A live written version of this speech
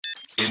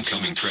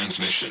Incoming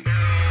transmission.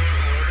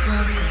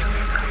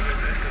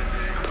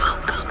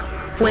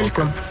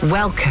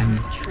 Welcome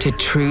to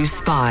True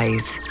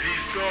Spies.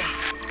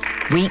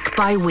 Week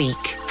by week,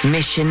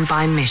 mission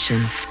by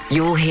mission,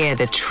 you'll hear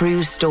the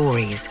true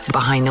stories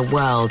behind the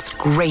world's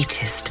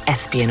greatest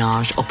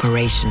espionage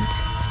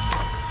operations.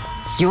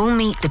 You'll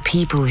meet the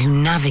people who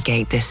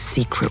navigate this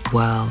secret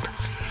world.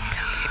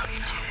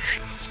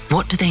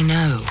 What do they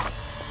know?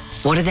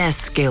 What are their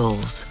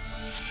skills?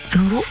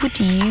 And what would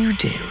you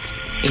do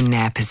in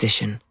their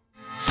position?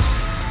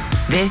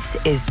 This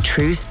is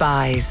True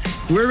Spies.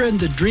 We're in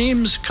the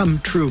dreams come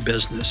true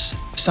business.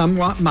 Some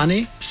want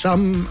money,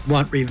 some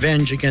want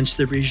revenge against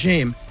the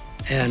regime,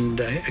 and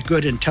a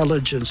good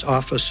intelligence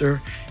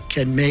officer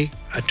can make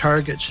a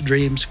target's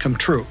dreams come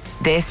true.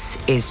 This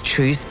is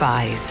True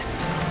Spies.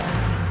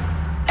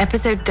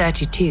 Episode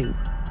 32,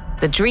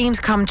 The Dreams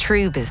Come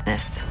True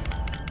Business.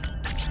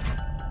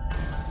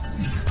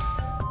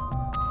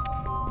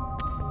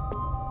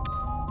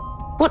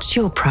 What's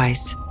your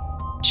price?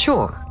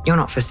 Sure, you're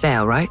not for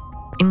sale, right?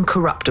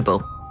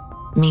 Incorruptible.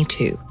 Me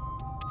too.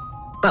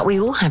 But we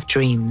all have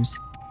dreams.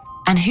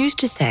 And who's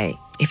to say,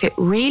 if it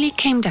really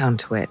came down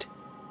to it,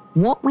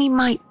 what we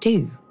might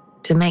do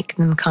to make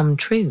them come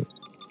true?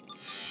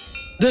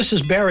 This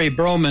is Barry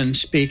Broman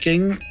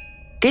speaking.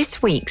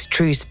 This week's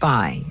True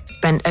Spy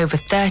spent over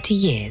 30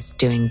 years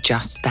doing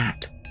just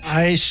that.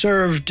 I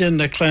served in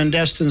the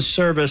clandestine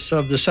service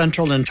of the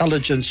Central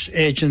Intelligence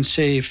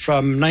Agency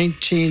from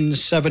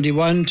 1971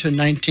 to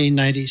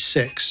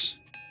 1996.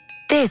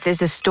 This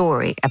is a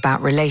story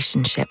about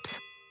relationships,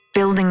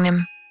 building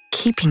them,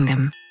 keeping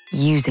them,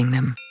 using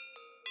them.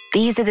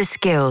 These are the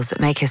skills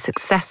that make a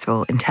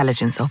successful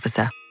intelligence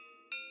officer.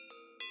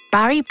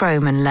 Barry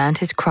Broman learned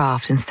his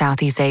craft in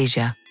Southeast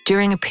Asia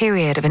during a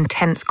period of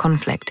intense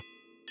conflict.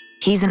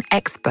 He's an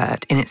expert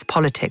in its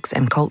politics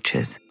and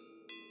cultures.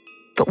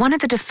 But one of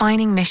the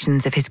defining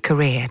missions of his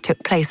career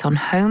took place on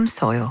home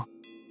soil,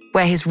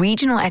 where his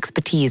regional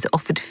expertise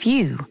offered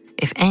few,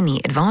 if any,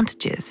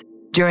 advantages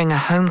during a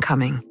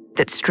homecoming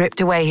that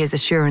stripped away his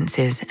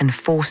assurances and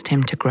forced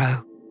him to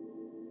grow.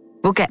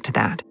 We'll get to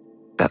that.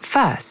 But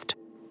first,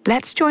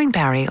 let's join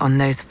Barry on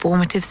those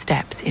formative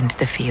steps into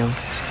the field.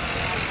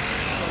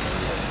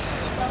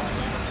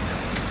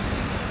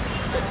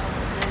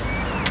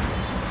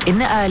 In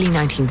the early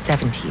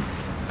 1970s,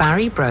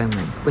 Barry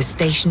Broman was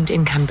stationed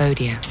in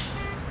Cambodia.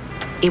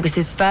 It was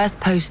his first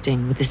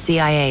posting with the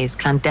CIA's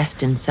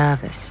clandestine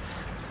service.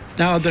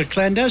 Now, the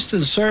clandestine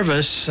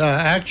service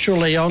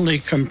actually only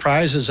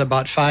comprises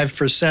about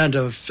 5%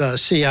 of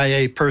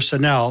CIA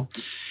personnel,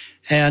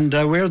 and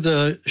we're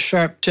the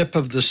sharp tip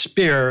of the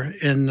spear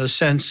in the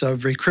sense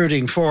of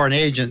recruiting foreign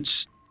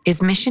agents.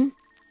 His mission?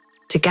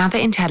 To gather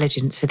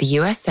intelligence for the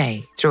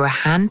USA through a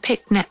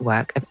hand-picked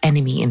network of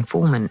enemy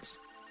informants.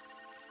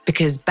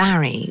 Because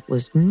Barry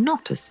was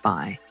not a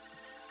spy.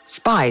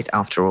 Spies,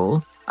 after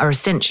all, are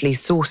essentially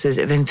sources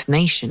of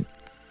information.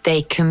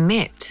 They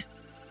commit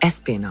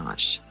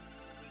espionage.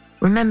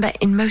 Remember,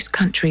 in most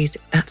countries,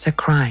 that's a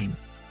crime.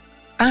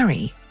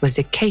 Barry was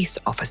a case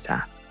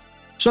officer.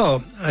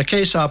 So, a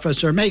case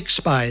officer makes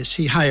spies.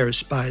 He hires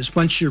spies.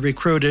 Once you're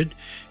recruited,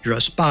 you're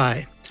a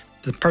spy.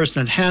 The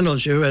person that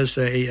handles you is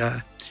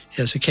a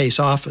case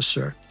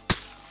officer.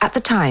 At the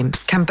time,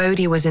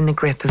 Cambodia was in the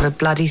grip of a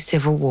bloody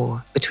civil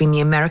war between the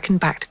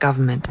American-backed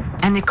government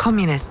and the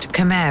communist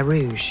Khmer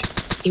Rouge.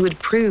 It would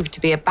prove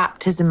to be a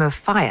baptism of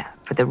fire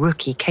for the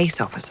rookie case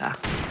officer.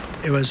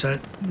 It was a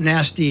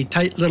nasty,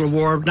 tight little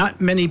war.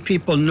 Not many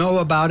people know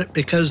about it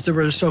because there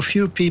were so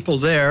few people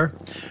there.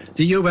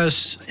 The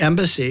U.S.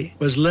 Embassy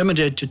was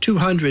limited to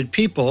 200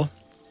 people.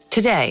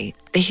 Today,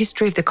 the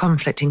history of the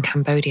conflict in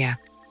Cambodia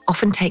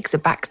often takes a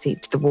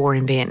backseat to the war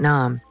in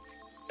Vietnam.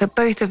 But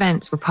both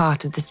events were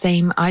part of the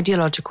same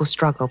ideological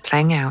struggle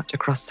playing out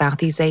across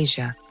Southeast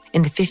Asia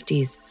in the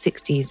 50s,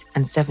 60s,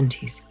 and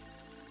 70s.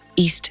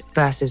 East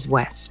versus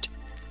West.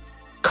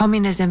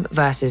 Communism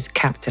versus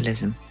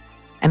capitalism.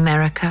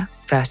 America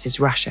versus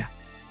Russia.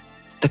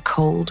 The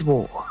Cold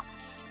War.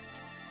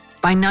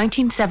 By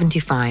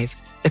 1975,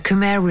 the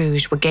Khmer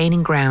Rouge were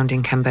gaining ground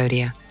in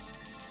Cambodia.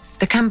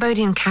 The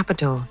Cambodian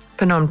capital,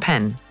 Phnom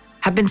Penh,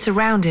 had been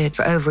surrounded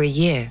for over a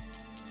year.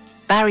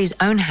 Barry's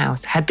own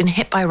house had been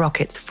hit by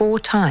rockets 4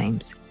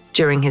 times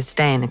during his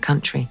stay in the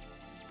country.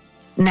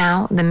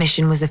 Now the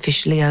mission was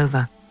officially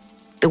over.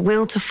 The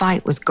will to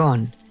fight was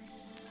gone.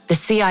 The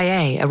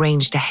CIA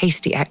arranged a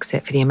hasty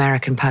exit for the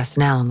American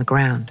personnel on the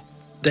ground.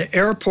 The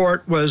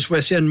airport was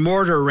within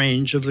mortar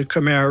range of the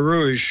Khmer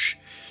Rouge,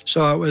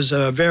 so it was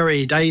a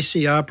very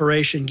dicey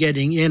operation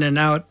getting in and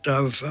out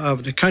of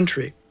the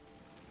country.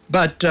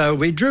 But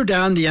we drew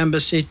down the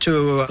embassy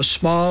to a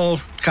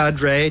small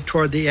cadre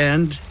toward the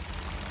end.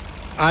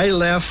 I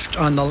left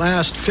on the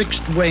last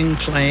fixed-wing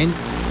plane.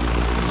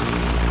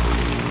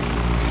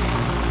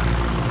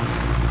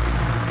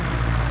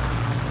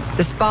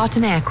 The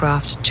Spartan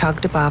aircraft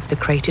chugged above the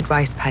cratered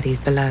rice paddies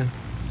below,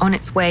 on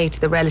its way to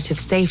the relative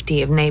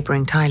safety of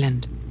neighboring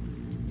Thailand.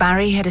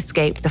 Barry had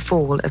escaped the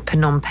fall of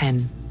Phnom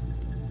Penh,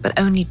 but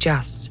only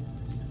just.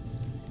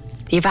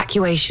 The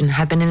evacuation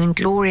had been an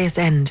inglorious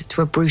end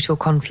to a brutal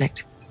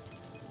conflict.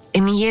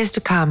 In the years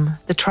to come,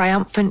 the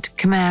triumphant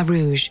Khmer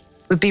Rouge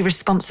would be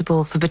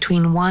responsible for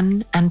between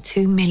 1 and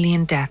 2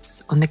 million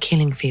deaths on the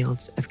killing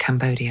fields of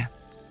Cambodia.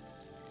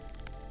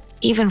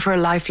 Even for a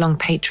lifelong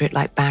patriot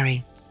like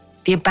Barry,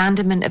 the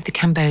abandonment of the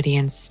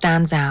Cambodians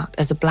stands out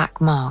as a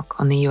black mark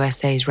on the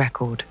USA's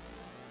record.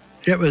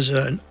 It was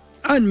an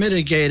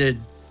unmitigated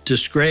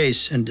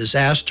disgrace and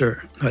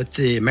disaster that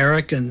the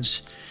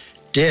Americans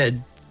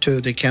did to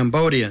the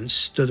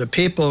Cambodians, to the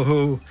people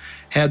who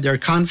had their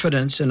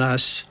confidence in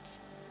us.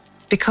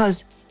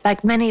 Because,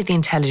 like many of the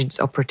intelligence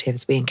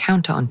operatives we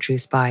encounter on True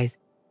Spies,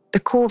 the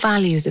core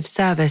values of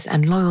service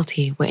and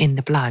loyalty were in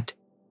the blood.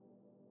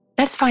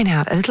 Let's find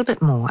out a little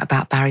bit more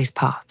about Barry's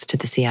path to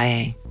the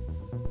CIA.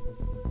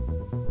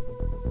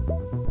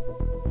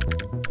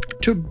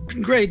 Two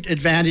great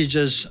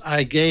advantages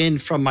I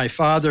gained from my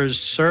father's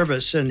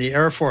service in the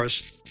Air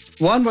Force.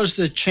 One was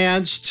the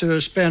chance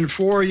to spend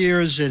 4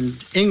 years in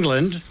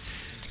England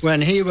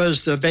when he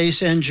was the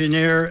base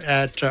engineer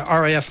at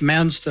RAF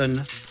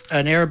Manston,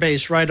 an air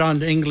base right on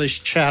the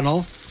English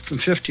Channel from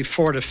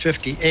 54 to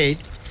 58.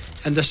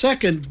 And the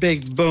second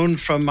big boon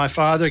from my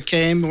father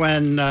came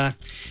when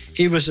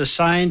he was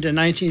assigned in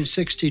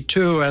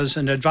 1962 as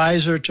an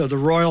advisor to the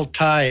Royal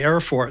Thai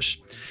Air Force,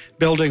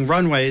 building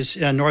runways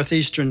in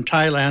northeastern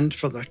Thailand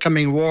for the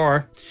coming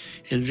war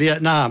in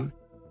Vietnam.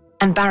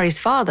 And Barry's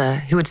father,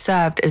 who had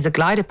served as a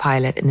glider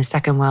pilot in the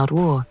Second World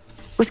War,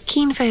 was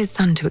keen for his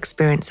son to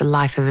experience a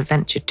life of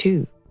adventure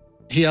too.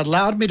 He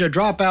allowed me to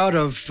drop out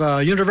of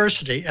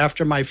university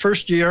after my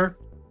first year,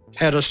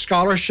 had a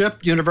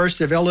scholarship,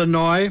 University of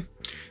Illinois,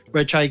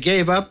 which I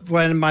gave up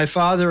when my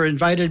father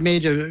invited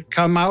me to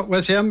come out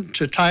with him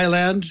to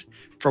Thailand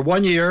for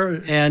 1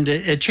 year, and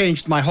it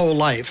changed my whole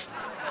life.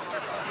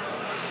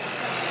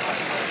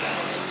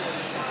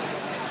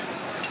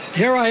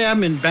 Here I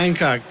am in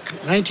Bangkok,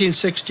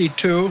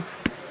 1962,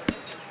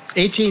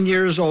 18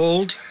 years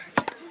old,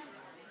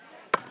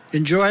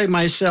 enjoying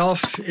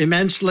myself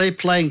immensely,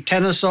 playing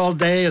tennis all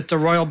day at the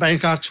Royal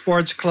Bangkok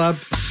Sports Club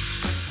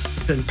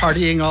and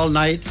partying all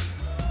night.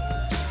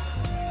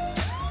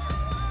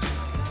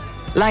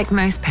 Like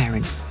most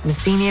parents, the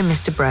senior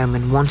Mr.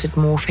 Broman wanted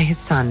more for his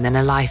son than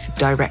a life of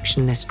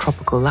directionless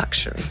tropical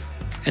luxury.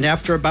 And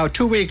after about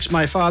 2 weeks,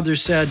 my father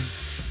said,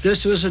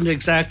 "This isn't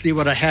exactly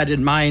what I had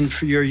in mind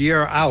for your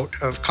year out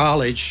of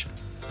college.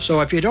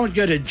 So if you don't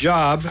get a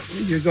job,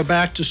 you go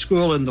back to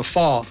school in the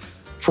fall."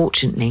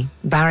 Fortunately,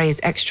 Barry's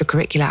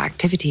extracurricular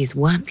activities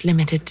weren't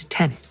limited to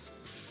tennis.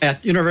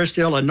 At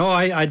University of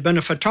Illinois, I'd been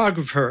a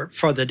photographer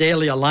for the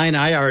Daily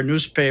Illini, our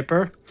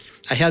newspaper.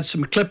 I had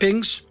some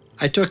clippings.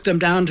 I took them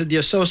down to the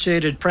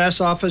Associated Press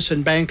office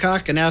in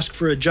Bangkok and asked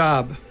for a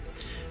job.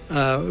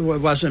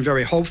 It wasn't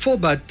very hopeful,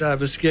 but I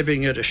was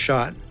giving it a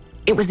shot.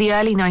 It was the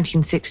early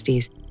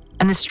 1960s,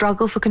 and the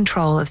struggle for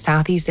control of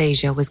Southeast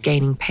Asia was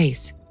gaining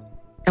pace.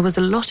 There was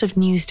a lot of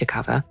news to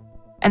cover,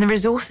 and the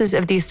resources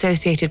of the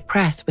Associated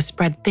Press were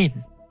spread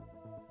thin.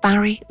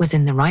 Barry was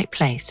in the right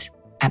place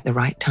at the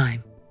right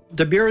time.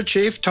 The bureau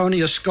chief, Tony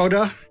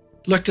Escoda,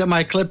 looked at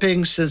my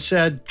clippings and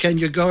said, "Can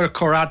you go to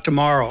Korat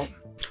tomorrow?"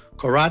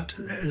 Korat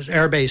is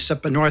air base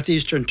up in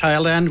northeastern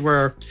Thailand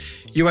where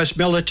U.S.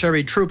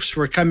 military troops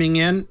were coming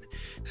in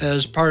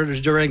as part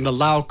of during the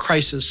Laos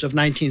crisis of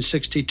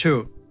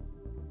 1962.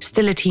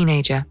 Still a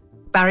teenager,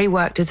 Barry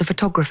worked as a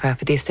photographer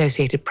for the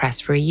Associated Press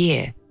for a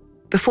year,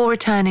 before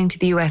returning to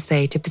the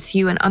USA to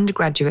pursue an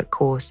undergraduate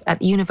course at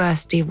the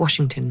University of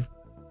Washington.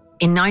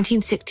 In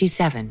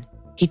 1967,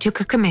 he took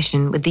a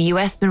commission with the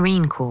US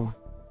Marine Corps,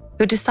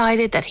 who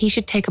decided that he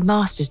should take a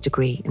master's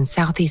degree in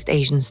Southeast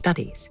Asian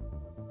studies.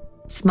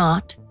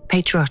 Smart,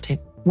 patriotic,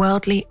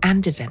 worldly,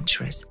 and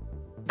adventurous,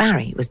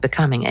 Barry was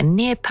becoming a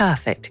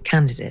near-perfect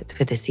candidate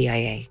for the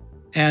CIA.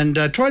 And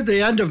toward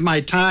the end of my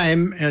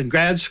time in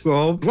grad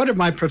school, one of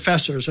my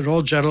professors, an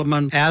old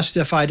gentleman, asked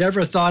if I'd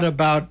ever thought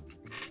about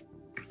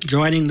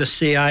joining the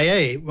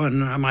CIA when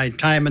my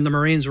time in the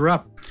Marines were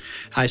up.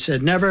 I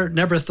said,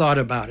 never thought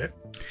about it.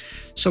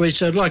 So he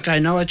said, "Look, I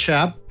know a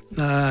chap,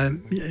 a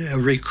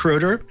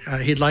recruiter.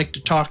 He'd like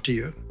to talk to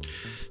you."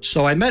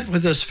 So I met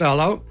with this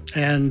fellow,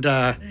 and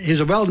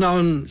he's a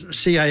well-known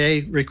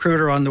CIA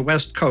recruiter on the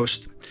West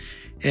Coast.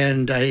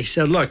 And he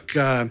said, "Look,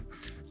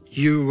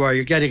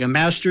 you're getting a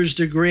master's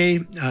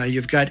degree.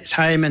 You've got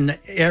time in the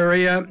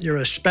area. You're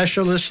a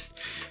specialist.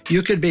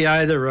 You could be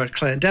either a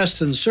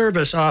clandestine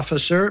service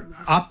officer,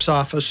 ops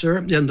officer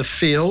in the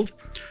field,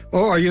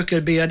 or you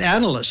could be an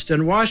analyst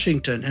in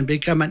Washington and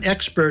become an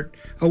expert,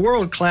 a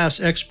world-class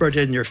expert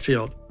in your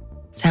field."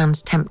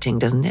 Sounds tempting,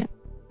 doesn't it?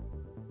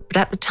 But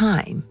at the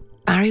time,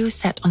 Barry was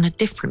set on a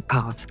different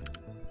path.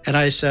 And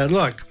I said,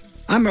 "Look,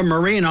 I'm a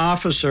Marine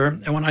officer,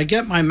 and when I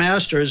get my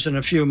master's in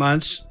a few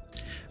months,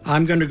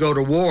 I'm going to go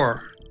to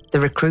war."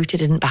 The recruiter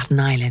didn't bat an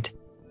eyelid.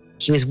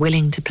 He was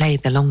willing to play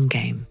the long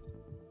game.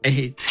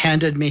 He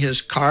handed me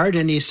his card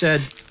and he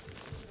said,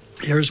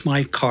 "Here's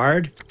my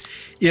card.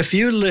 If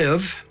you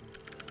live,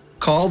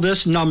 call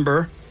this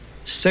number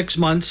 6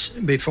 months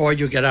before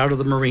you get out of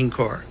the Marine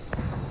Corps."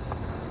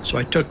 So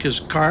I took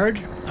his card,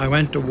 I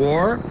went to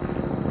war.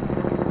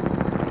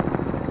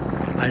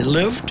 I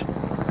lived.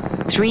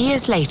 3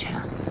 years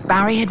later,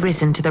 Barry had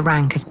risen to the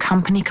rank of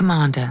company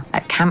commander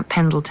at Camp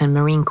Pendleton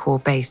Marine Corps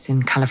Base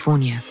in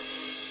California.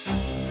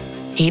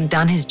 He had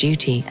done his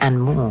duty and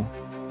more.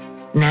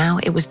 Now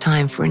it was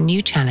time for a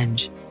new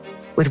challenge.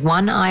 With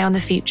one eye on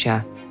the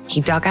future, he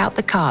dug out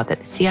the card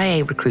that the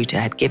CIA recruiter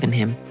had given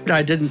him.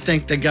 I didn't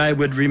think the guy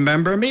would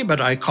remember me,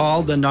 but I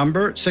called the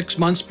number 6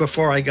 months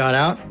before I got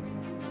out.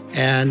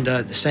 And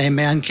the same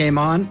man came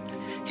on.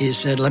 He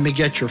said, "Let me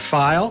get your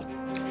file."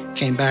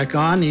 Came back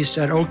on. He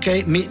said,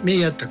 "Okay, meet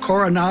me at the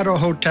Coronado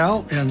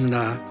Hotel in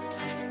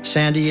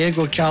San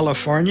Diego,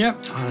 California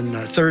on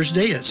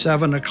Thursday at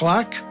 7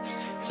 o'clock.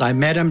 I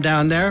met him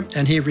down there,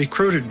 and he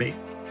recruited me.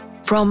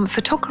 From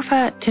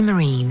photographer to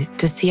Marine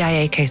to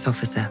CIA case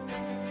officer.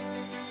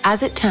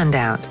 As it turned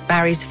out,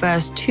 Barry's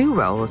first 2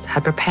 roles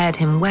had prepared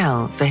him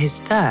well for his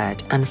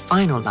third and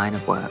final line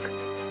of work.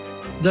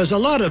 There's a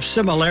lot of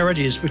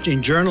similarities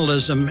between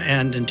journalism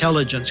and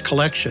intelligence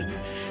collection.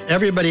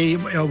 Everybody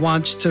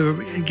wants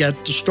to get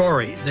the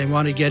story. They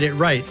want to get it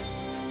right.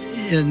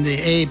 In the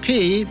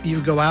AP,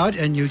 you go out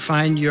and you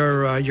find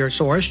your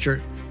source,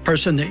 your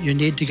person that you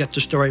need to get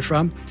the story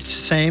from. It's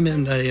the same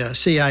in the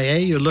CIA.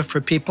 You look for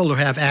people who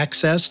have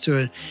access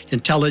to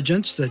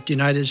intelligence that the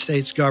United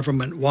States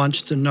government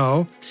wants to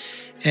know.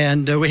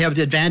 And we have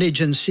the advantage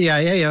in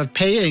CIA of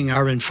paying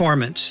our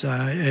informants.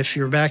 If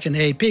you're back in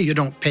AP, you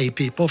don't pay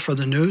people for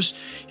the news.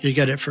 You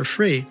get it for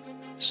free.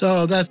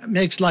 So that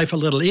makes life a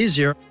little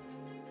easier.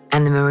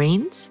 And the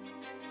Marines?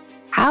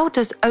 How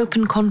does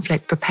open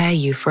conflict prepare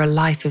you for a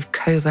life of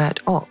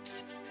covert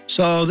ops?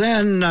 So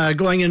then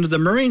going into the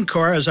Marine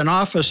Corps as an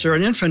officer,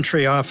 an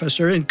infantry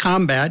officer in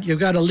combat,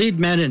 you've got to lead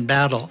men in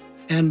battle.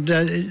 And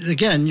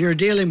again, you're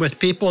dealing with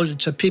people.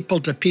 It's a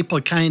people-to-people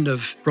kind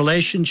of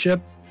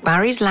relationship.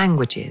 Barry's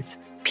languages,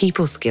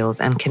 people skills,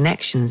 and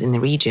connections in the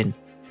region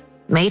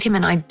made him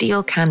an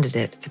ideal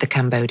candidate for the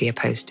Cambodia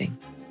posting.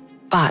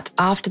 But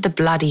after the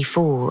bloody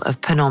fall of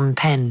Phnom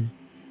Penh,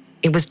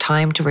 it was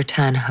time to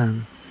return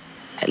home,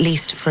 at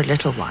least for a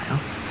little while.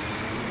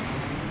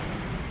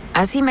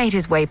 As he made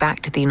his way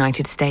back to the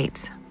United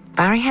States,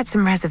 Barry had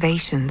some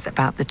reservations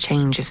about the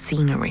change of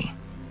scenery.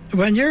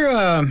 When you're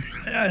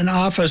an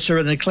officer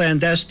in the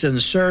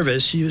clandestine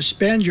service, you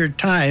spend your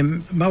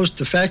time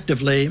most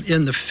effectively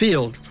in the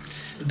field.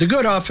 The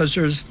good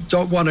officers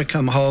don't want to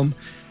come home,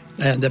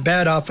 and the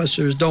bad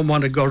officers don't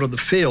want to go to the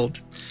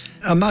field.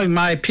 Among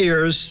my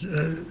peers,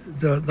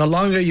 the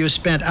longer you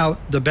spent out,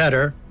 the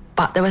better.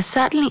 But there were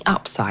certainly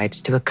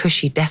upsides to a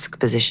cushy desk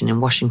position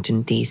in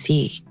Washington,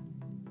 D.C.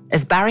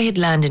 As Barry had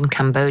learned in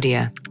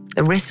Cambodia,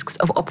 the risks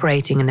of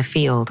operating in the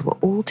field were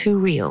all too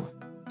real.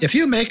 If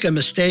you make a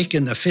mistake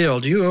in the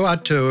field, you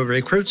ought to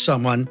recruit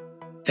someone,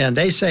 and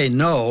they say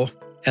no,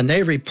 and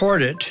they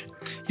report it,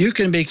 you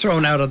can be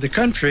thrown out of the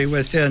country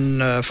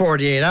within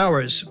 48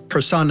 hours.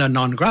 Persona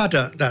non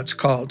grata, that's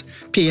called,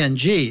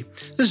 PNG.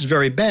 This is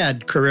very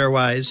bad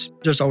career-wise.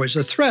 There's always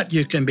a threat.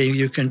 You can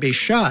be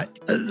shot.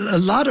 A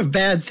lot of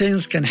bad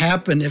things can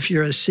happen if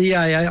you're a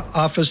CIA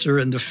officer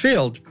in the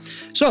field.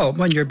 So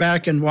when you're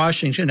back in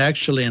Washington,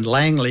 actually in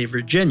Langley,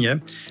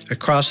 Virginia,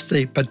 across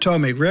the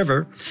Potomac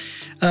River,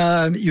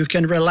 you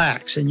can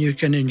relax and you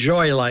can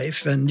enjoy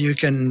life and you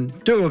can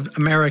do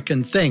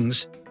American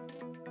things.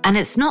 And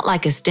it's not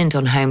like a stint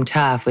on home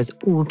turf was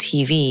all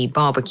TV,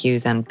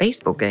 barbecues, and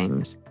baseball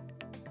games.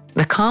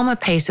 The calmer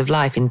pace of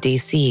life in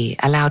DC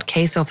allowed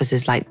case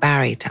officers like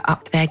Barry to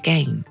up their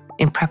game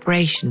in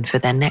preparation for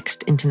their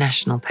next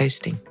international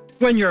posting.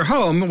 When you're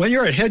home, when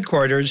you're at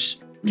headquarters,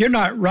 you're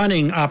not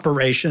running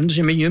operations.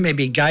 I mean, you may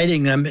be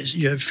guiding them.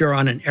 If you're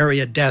on an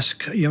area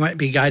desk, you might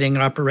be guiding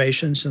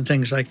operations and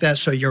things like that,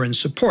 so you're in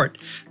support.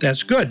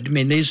 That's good. I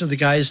mean, these are the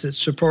guys that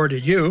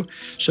supported you,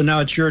 so now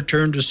it's your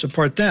turn to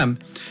support them.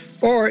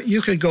 Or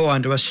you could go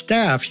onto a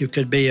staff. You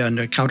could be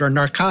in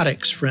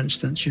counter-narcotics, for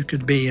instance. You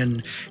could be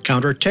in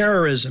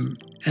counter-terrorism.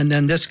 And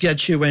then this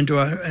gets you into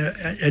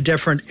a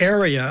different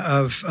area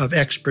of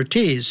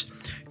expertise.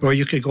 Or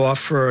you could go off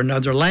for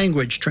another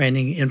language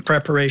training in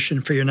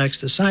preparation for your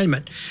next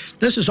assignment.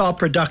 This is all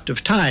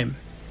productive time.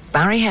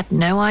 Barry had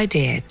no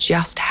idea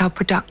just how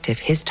productive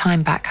his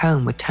time back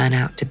home would turn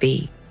out to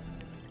be.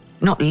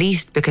 Not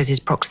least because his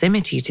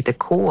proximity to the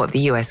core of the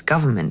US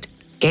government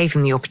gave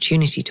him the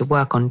opportunity to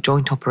work on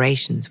joint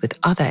operations with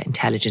other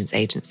intelligence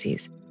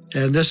agencies.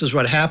 And this is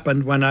what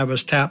happened when I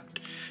was tapped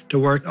to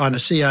work on a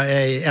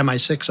CIA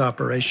MI6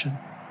 operation.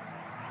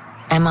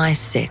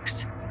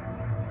 MI6.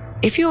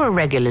 If you're a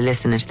regular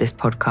listener to this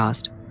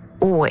podcast,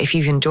 or if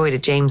you've enjoyed a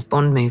James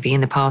Bond movie in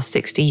the past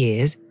 60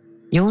 years,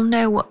 you'll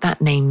know what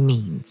that name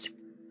means.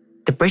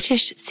 The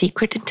British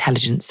Secret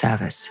Intelligence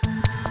Service.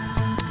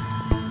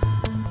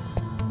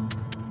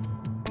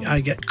 I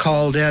get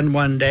called in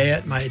one day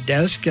at my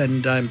desk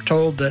and I'm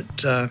told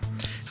that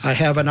I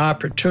have an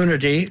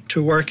opportunity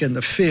to work in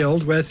the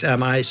field with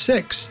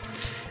MI6.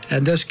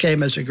 And this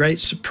came as a great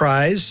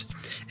surprise.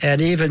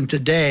 And even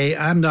today,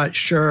 I'm not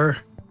sure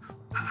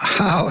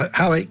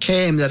how it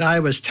came that I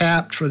was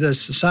tapped for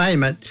this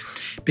assignment,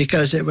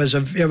 because it was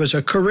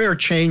a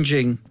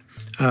career-changing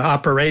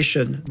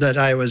operation that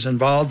I was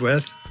involved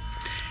with.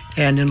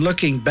 And in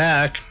looking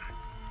back,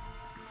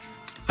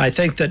 I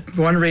think that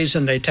one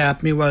reason they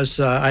tapped me was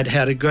I'd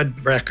had a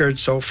good record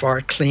so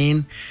far,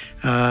 clean,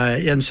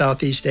 in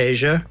Southeast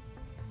Asia.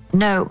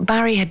 No,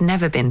 Barry had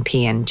never been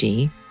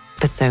PNG,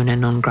 persona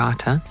non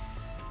grata.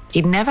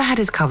 He'd never had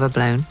his cover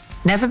blown,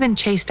 never been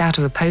chased out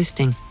of a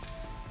posting.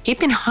 He'd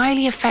been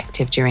highly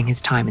effective during his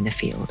time in the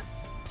field.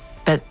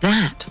 But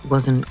that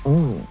wasn't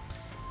all.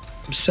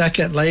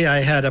 Secondly, I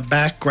had a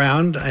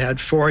background. I had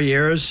 4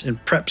 years in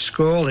prep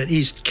school in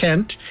East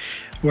Kent,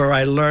 where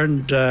I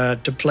learned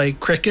to play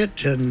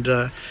cricket, and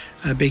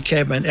I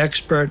became an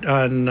expert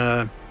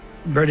on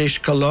British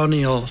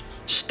colonial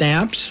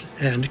stamps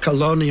and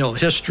colonial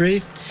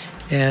history,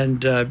 and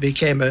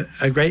became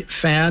a great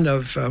fan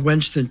of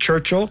Winston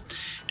Churchill,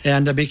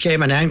 and I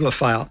became an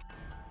Anglophile.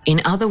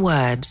 In other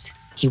words,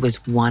 he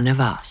was one of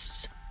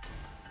us.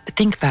 But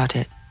think about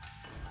it.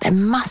 There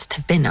must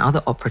have been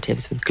other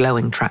operatives with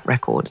glowing track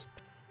records.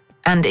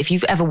 And if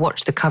you've ever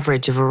watched the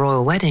coverage of a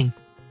royal wedding,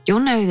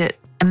 you'll know that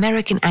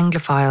American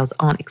Anglophiles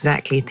aren't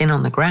exactly thin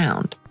on the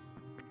ground.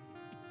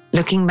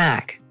 Looking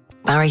back,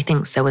 Barry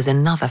thinks there was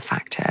another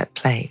factor at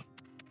play.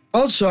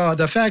 Also,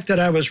 the fact that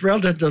I was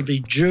relatively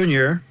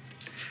junior,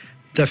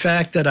 the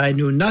fact that I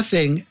knew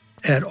nothing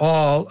at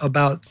all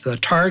about the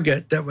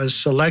target that was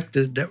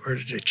selected that were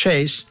to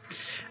chase,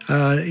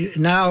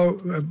 now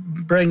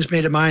brings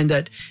me to mind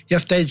that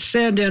if they'd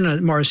send in a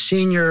more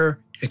senior,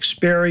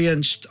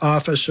 experienced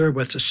officer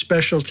with a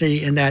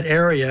specialty in that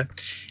area,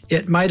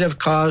 it might have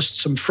caused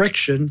some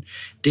friction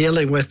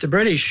dealing with the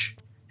British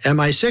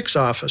MI6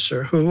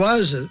 officer, who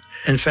was,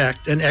 in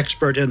fact, an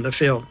expert in the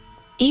field.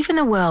 Even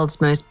the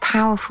world's most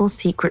powerful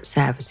secret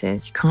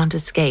services can't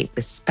escape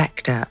the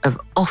spectre of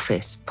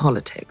office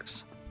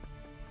politics.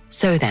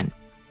 So then,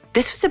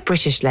 this was a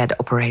British-led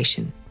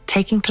operation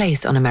taking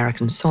place on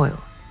American soil.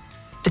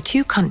 The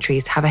two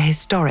countries have a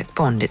historic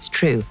bond, it's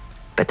true,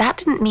 but that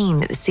didn't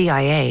mean that the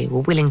CIA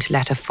were willing to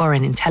let a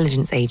foreign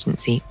intelligence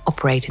agency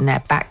operate in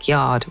their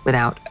backyard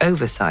without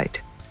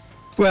oversight.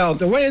 Well,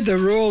 the way the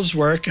rules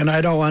work, and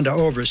I don't want to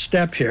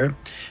overstep here,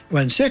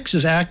 when SIX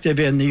is active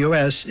in the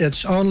U.S.,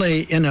 it's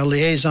only in a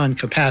liaison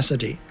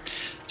capacity,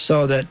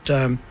 so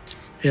that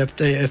if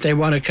they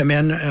want to come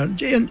in,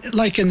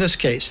 like in this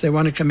case, they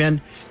want to come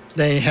in,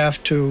 they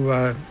have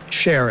to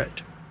share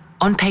it.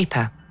 On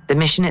paper, the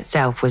mission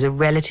itself was a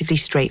relatively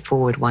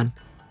straightforward one.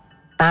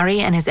 Barry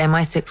and his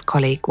MI6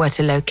 colleague were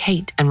to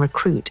locate and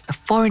recruit a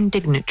foreign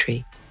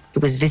dignitary who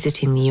was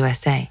visiting the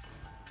USA.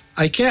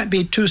 I can't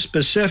be too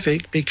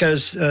specific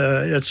because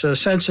it's a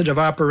sensitive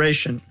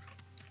operation.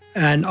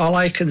 And all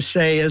I can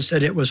say is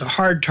that it was a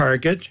hard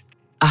target.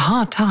 A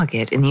hard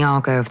target in the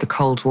argot of the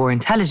Cold War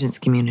intelligence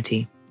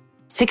community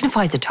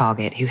signifies a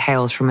target who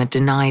hails from a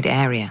denied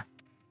area,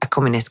 a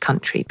communist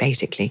country,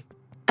 basically.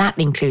 That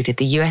included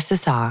the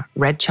USSR,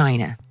 Red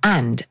China,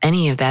 and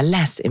any of their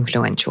less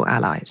influential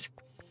allies.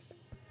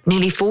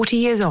 Nearly 40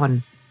 years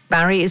on,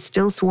 Barry is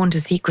still sworn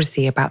to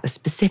secrecy about the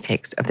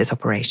specifics of this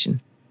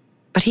operation.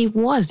 But he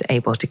was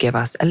able to give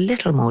us a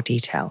little more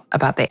detail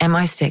about the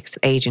MI6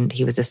 agent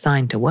he was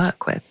assigned to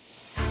work with.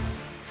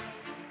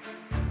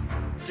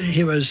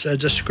 He was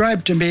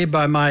described to me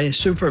by my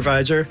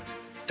supervisor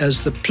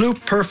as the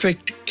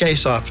pluperfect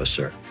case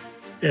officer.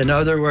 In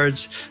other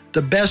words,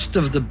 the best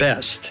of the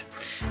best.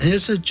 And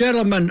this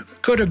gentleman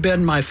could have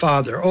been my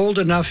father, old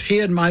enough. He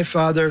and my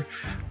father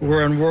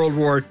were in World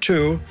War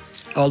II.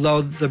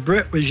 Although the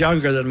Brit was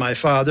younger than my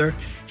father,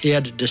 he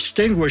had a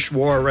distinguished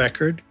war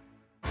record.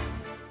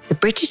 The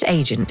British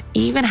agent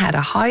even had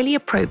a highly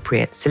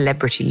appropriate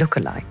celebrity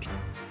lookalike.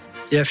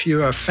 If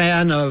you're a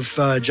fan of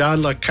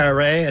John le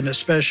Carré, and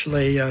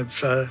especially of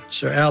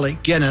Sir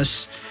Alec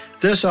Guinness,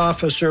 this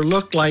officer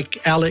looked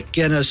like Alec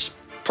Guinness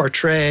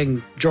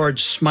portraying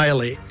George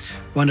Smiley,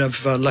 one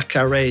of le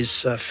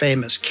Carré's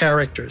famous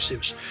characters. He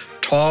was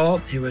tall,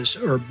 he was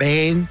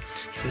urbane,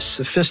 he was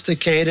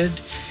sophisticated,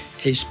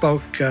 he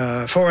spoke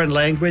foreign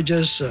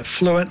languages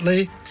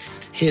fluently.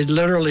 He had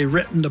literally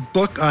written a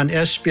book on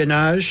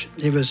espionage.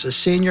 He was a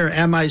senior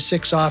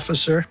MI6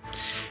 officer,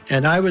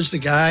 and I was the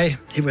guy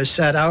he was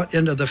sent out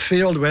into the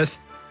field with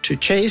to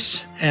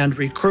chase and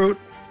recruit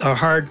a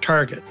hard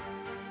target.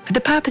 For the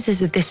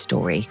purposes of this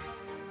story,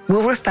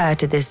 we'll refer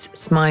to this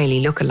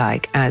Smiley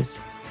lookalike as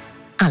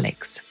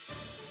Alex.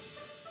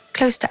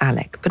 Close to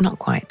Alec, but not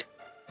quite.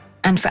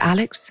 And for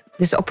Alex,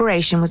 this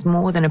operation was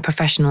more than a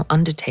professional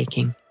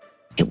undertaking.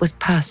 It was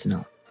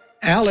personal.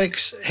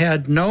 Alex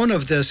had known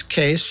of this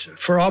case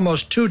for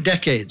almost 2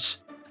 decades.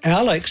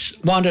 Alex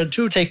wanted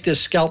to take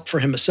this scalp for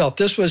himself.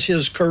 This was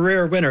his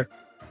career winner.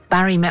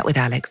 Barry met with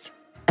Alex,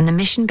 and the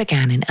mission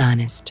began in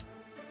earnest.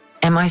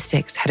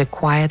 MI6 had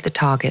acquired the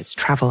target's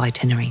travel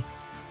itinerary.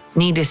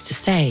 Needless to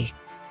say,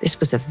 this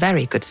was a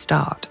very good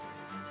start.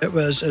 It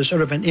was a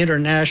sort of an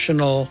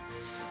international,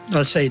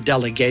 let's say,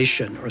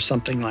 delegation or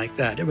something like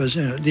that. It was,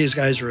 these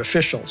guys are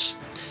officials,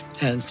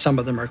 and some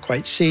of them are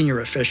quite senior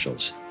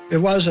officials. It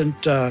wasn't,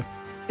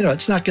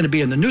 it's not going to be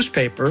in the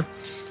newspaper,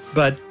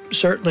 but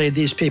certainly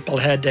these people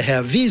had to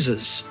have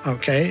visas,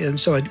 okay? And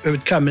so it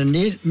would come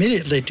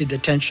immediately to the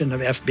attention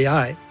of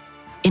FBI.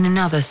 In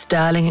another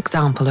sterling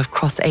example of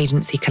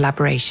cross-agency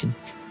collaboration,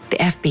 the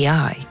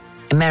FBI,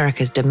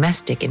 America's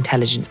domestic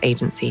intelligence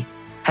agency,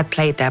 had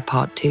played their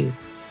part too.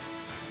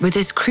 With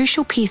this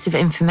crucial piece of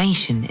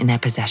information in their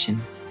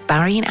possession,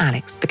 Barry and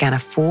Alex began a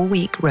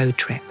 4-week road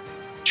trip,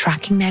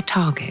 tracking their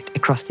target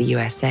across the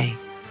USA.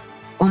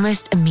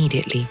 Almost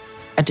immediately,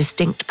 a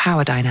distinct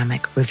power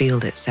dynamic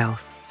revealed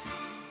itself.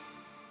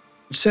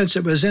 Since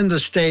it was in the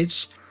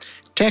States,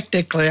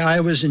 technically I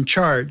was in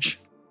charge,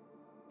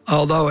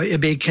 although it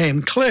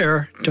became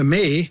clear to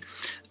me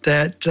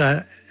that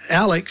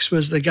Alex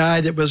was the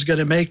guy that was going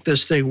to make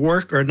this thing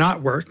work or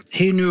not work.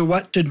 He knew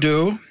what to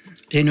do,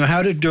 he knew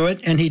how to do it,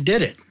 and he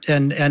did it.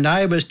 And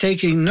I was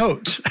taking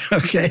notes,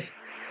 okay?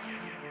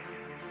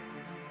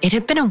 It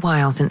had been a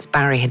while since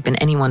Barry had been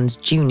anyone's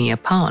junior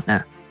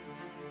partner.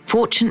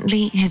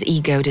 Fortunately, his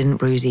ego didn't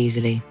bruise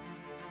easily.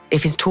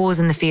 If his tours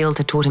in the field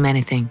had taught him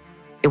anything,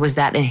 it was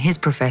that in his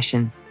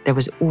profession, there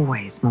was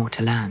always more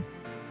to learn.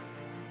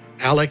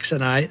 Alex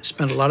and I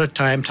spent a lot of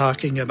time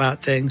talking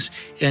about things,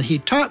 and he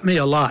taught me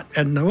a lot.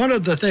 And one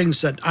of the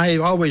things that I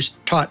always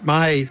taught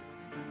my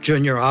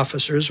junior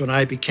officers when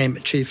I became a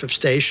chief of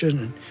station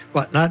and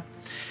whatnot,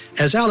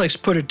 as Alex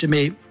put it to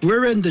me,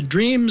 we're in the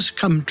dreams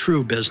come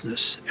true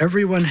business.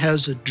 Everyone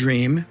has a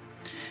dream,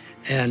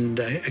 and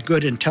a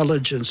good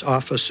intelligence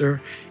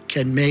officer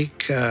can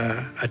make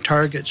a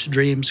target's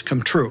dreams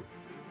come true.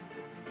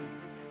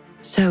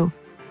 So,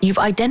 you've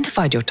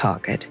identified your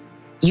target.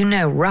 You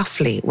know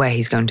roughly where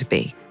he's going to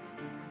be.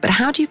 But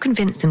how do you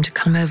convince them to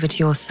come over to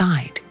your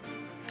side?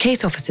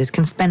 Case officers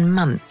can spend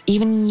months,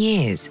 even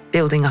years,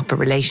 building up a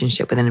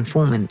relationship with an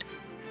informant.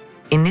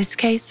 In this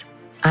case,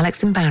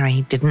 Alex and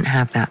Barry didn't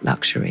have that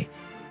luxury.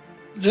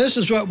 This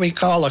is what we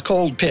call a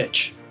cold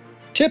pitch.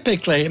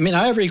 Typically,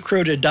 I've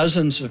recruited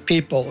dozens of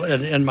people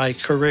in my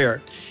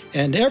career,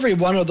 and every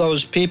one of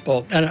those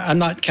people, and I'm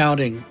not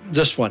counting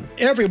this one,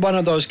 every one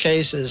of those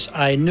cases,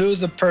 I knew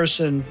the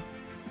person,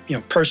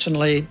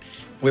 personally.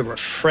 We were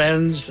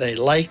friends, they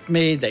liked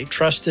me, they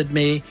trusted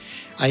me.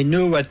 I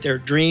knew what their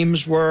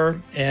dreams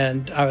were,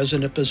 and I was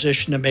in a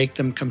position to make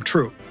them come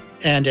true.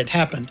 And it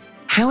happened.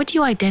 How would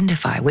you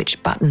identify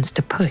which buttons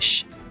to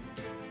push?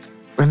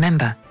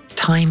 Remember,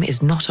 time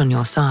is not on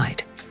your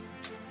side.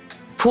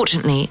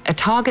 Fortunately, a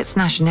target's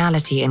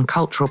nationality and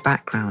cultural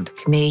background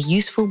can be a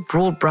useful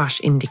broad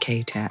brush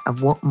indicator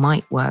of what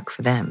might work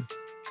for them.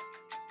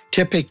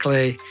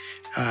 Typically,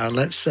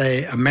 let's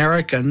say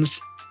Americans,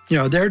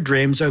 their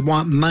dreams, they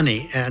want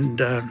money, and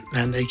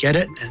they get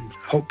it, and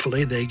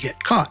hopefully they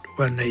get caught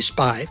when they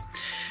spy.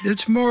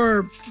 It's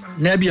more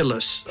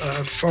nebulous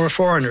for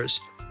foreigners.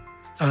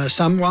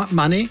 Some want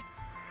money,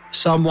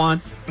 some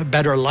want a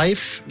better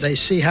life. They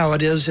see how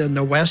it is in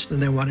the West,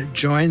 and they want to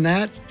join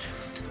that.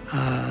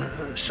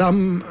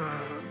 Some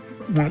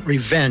want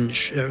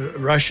revenge.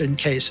 Russian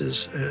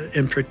cases,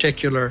 in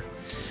particular,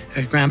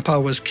 Grandpa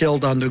was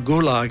killed on the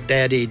Gulag.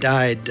 Daddy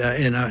died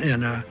in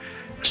a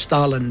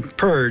Stalin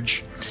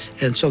purge,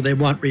 and so they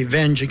want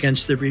revenge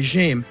against the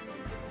regime.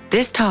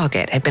 This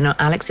target had been on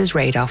Alex's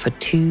radar for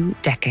 2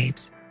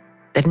 decades.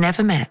 They'd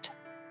never met,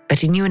 but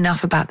he knew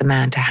enough about the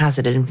man to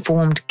hazard an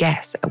informed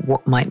guess at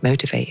what might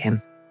motivate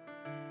him.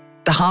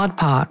 The hard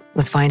part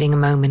was finding a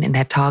moment in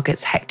their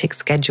target's hectic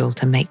schedule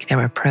to make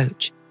their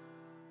approach.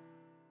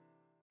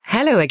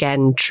 Hello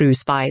again, True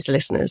Spies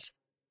listeners.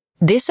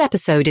 This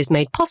episode is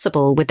made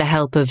possible with the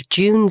help of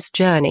June's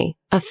Journey,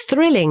 a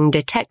thrilling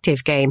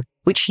detective game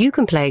which you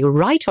can play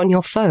right on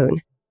your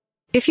phone.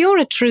 If you're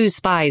a True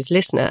Spies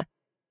listener,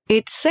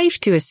 it's safe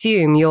to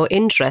assume you're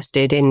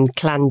interested in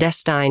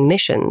clandestine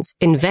missions,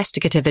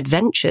 investigative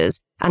adventures,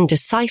 and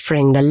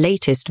deciphering the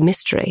latest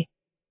mystery.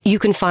 You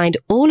can find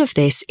all of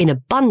this in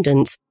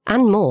abundance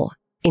and more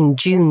in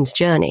June's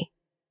Journey.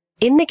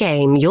 In the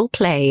game, you'll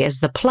play as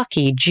the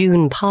plucky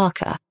June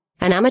Parker,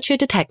 an amateur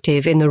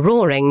detective in the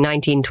roaring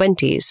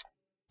 1920s.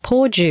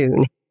 Poor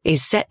June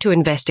is set to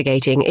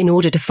investigating in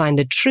order to find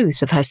the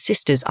truth of her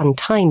sister's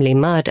untimely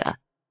murder.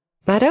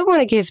 I don't want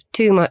to give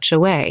too much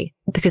away,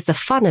 because the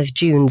fun of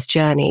June's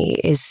Journey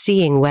is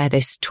seeing where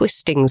this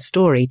twisting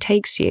story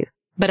takes you.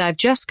 But I've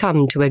just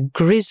come to a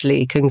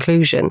grisly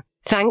conclusion,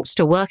 thanks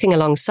to working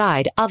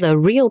alongside other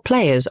real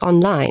players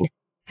online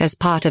as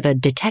part of a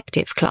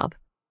detective club.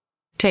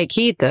 Take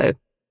heed, though.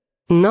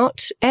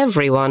 Not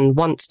everyone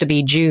wants to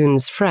be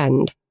June's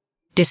friend.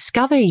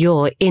 Discover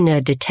your inner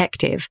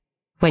detective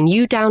when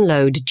you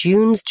download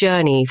June's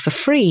Journey for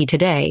free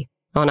today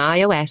on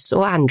iOS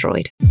or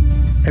Android.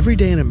 Every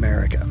day in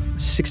America,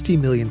 60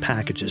 million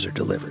packages are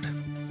delivered,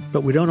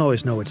 but we don't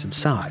always know what's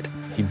inside.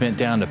 He bent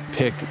down to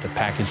pick the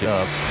package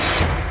up.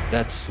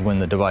 That's when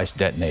the device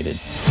detonated.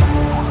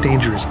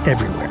 Danger is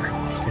everywhere,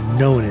 and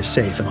no one is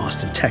safe in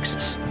Austin,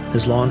 Texas,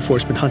 as law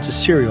enforcement hunts a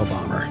serial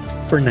bomber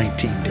for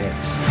 19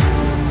 days.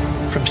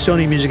 From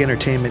Sony Music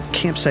Entertainment,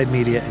 Campside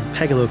Media, and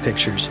Pegalo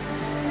Pictures,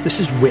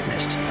 this is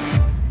Witnessed.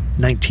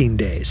 19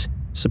 Days.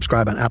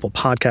 Subscribe on Apple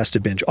Podcasts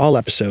to binge all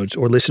episodes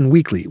or listen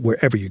weekly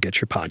wherever you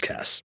get your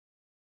podcasts.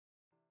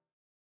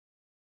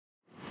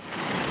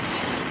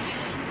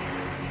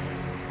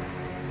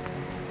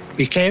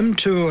 We came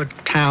to a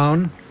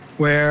town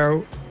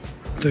where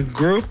the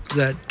group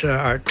that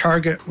our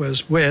target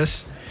was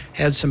with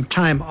had some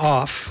time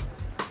off.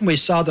 We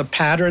saw the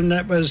pattern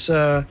that was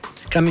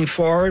coming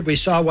forward. We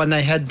saw when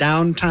they had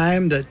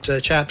downtime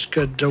that chaps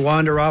could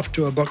wander off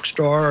to a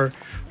bookstore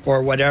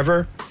or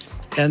whatever.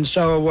 And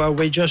so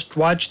we just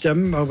watched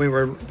him. We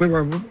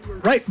were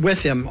right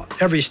with him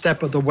every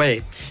step of the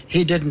way.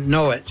 He didn't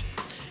know it.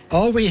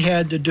 All we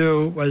had to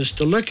do was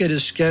to look at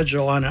his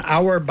schedule on an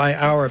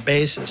hour-by-hour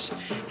basis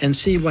and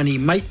see when he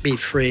might be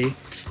free,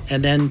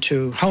 and then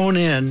to hone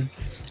in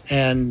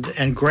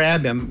and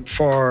grab him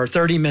for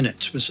 30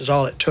 minutes, which is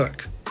all it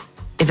took.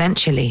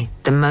 Eventually,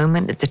 the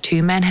moment that the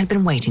two men had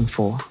been waiting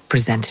for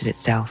presented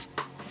itself.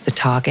 The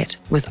target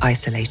was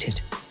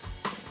isolated.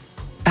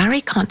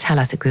 Barry can't tell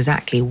us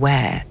exactly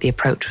where the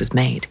approach was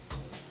made,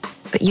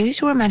 but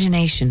use your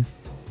imagination.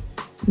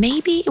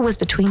 Maybe it was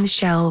between the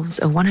shelves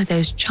of one of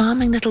those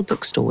charming little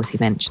bookstores he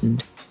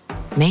mentioned.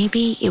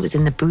 Maybe it was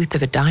in the booth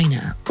of a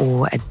diner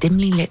or a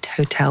dimly lit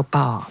hotel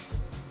bar.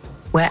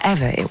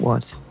 Wherever it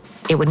was,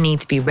 it would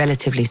need to be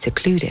relatively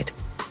secluded.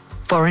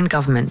 Foreign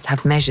governments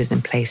have measures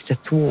in place to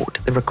thwart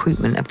the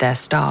recruitment of their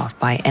staff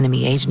by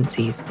enemy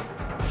agencies.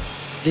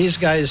 These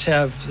guys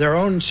have their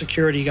own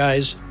security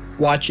guys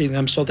watching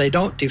them so they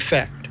don't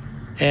defect.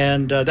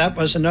 And that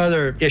was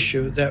another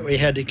issue that we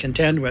had to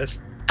contend with.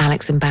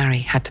 Alex and Barry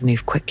had to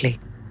move quickly.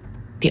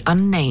 The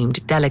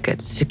unnamed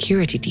delegate's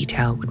security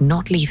detail would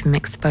not leave him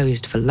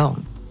exposed for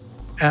long.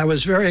 I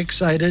was very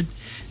excited.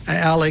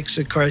 Alex,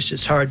 of course,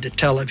 it's hard to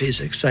tell if he's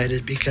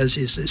excited because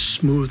he's this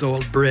smooth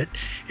old Brit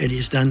and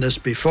he's done this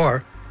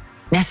before.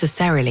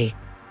 Necessarily,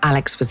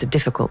 Alex was a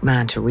difficult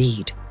man to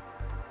read.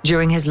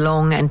 During his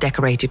long and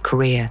decorated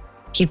career,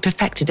 he'd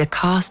perfected a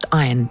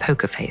cast-iron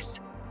poker face,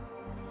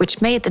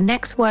 which made the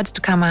next words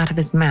to come out of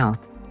his mouth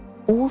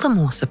all the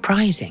more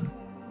surprising.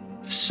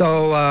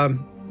 So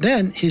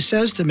then he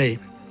says to me,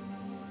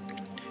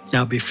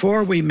 "Now,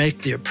 before we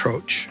make the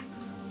approach,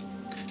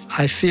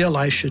 I feel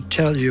I should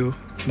tell you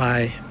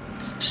my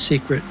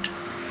secret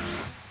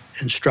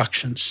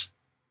instructions."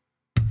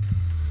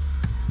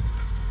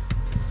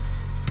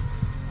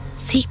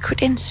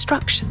 Secret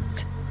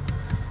instructions?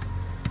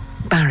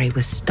 Barry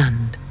was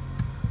stunned.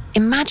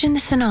 Imagine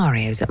the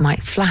scenarios that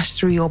might flash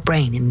through your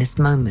brain in this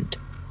moment.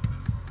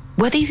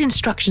 Were these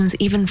instructions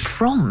even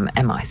from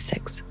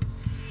MI6?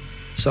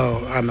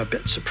 So I'm a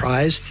bit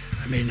surprised.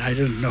 I mean, I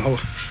didn't know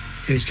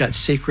he's got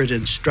secret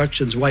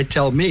instructions. Why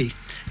tell me?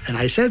 And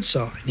I said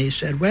so. And he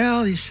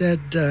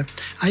said,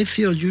 I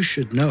feel you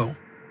should know.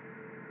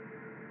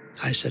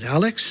 I said,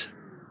 "Alex,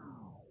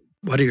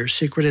 what are your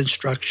secret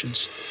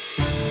instructions?"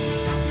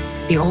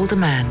 The older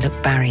man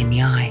looked Barry in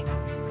the eye.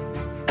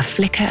 A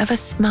flicker of a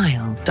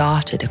smile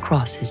darted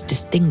across his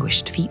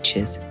distinguished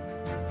features.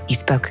 He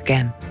spoke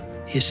again.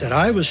 He said,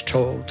 "I was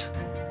told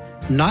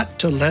not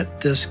to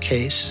let this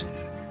case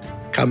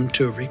come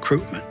to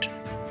recruitment.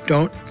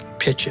 Don't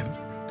pitch him."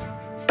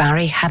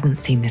 Barry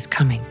hadn't seen this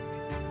coming.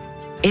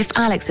 If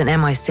Alex and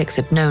MI6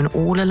 had known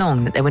all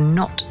along that they were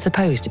not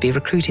supposed to be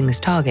recruiting this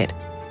target,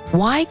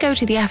 why go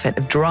to the effort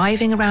of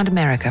driving around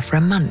America for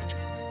a month?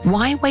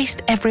 Why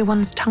waste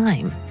everyone's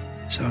time?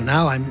 So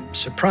now I'm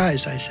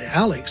surprised. I say,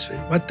 "Alex,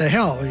 what the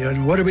hell?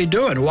 And what are we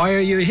doing? Why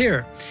are you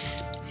here?"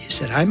 He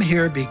said, "I'm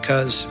here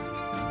because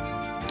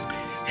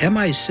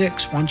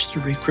MI6 wants to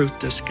recruit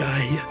this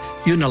guy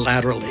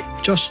unilaterally,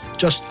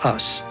 just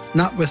us,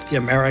 not with the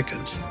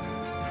Americans."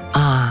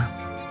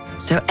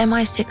 So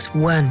MI6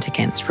 weren't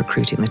against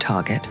recruiting the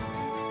target.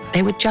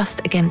 They were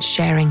just against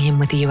sharing him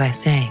with the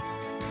USA.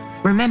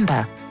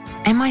 Remember,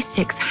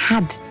 MI6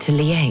 had to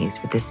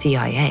liaise with the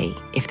CIA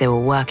if they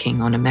were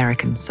working on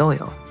American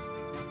soil.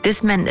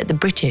 This meant that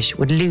the British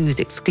would lose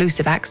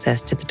exclusive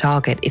access to the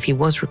target if he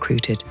was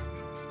recruited.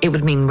 It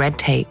would mean red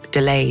tape,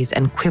 delays,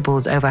 and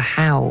quibbles over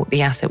how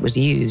the asset was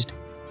used.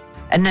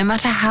 And no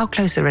matter how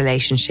close a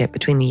relationship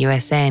between the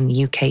USA and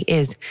the UK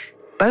is,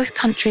 both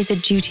countries are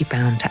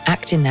duty-bound to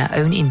act in their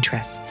own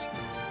interests.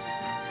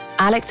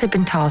 Alex had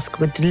been tasked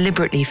with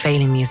deliberately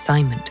failing the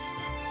assignment.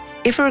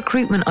 If a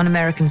recruitment on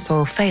American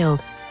soil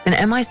failed, then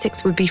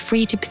MI6 would be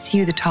free to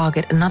pursue the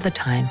target another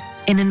time,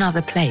 in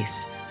another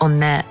place, on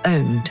their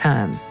own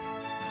terms.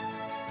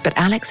 But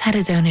Alex had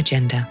his own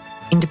agenda,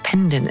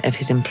 independent of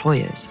his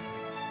employers.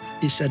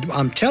 He said,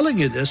 "I'm telling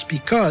you this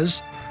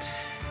because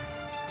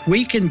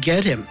we can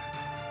get him."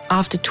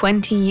 After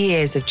 20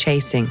 years of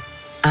chasing,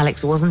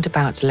 Alex wasn't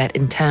about to let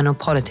internal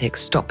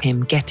politics stop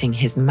him getting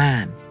his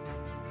man.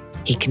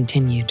 He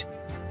continued,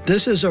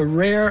 "This is a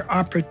rare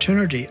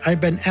opportunity.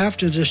 I've been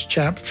after this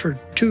chap for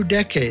 2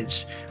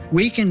 decades.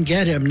 We can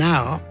get him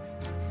now."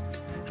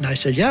 And I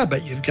said, "Yeah,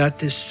 but you've got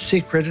these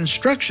secret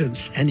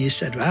instructions." And he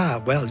said,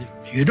 "Well,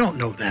 you don't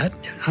know that.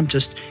 I'm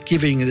just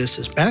giving you this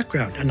as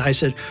background." And I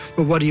said,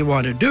 "Well, what do you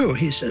want to do?"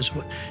 He says,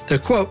 the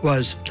quote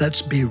was,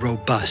 "Let's be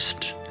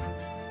robust."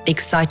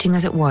 Exciting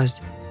as it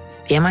was,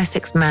 the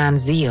MI6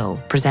 man's zeal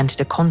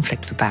presented a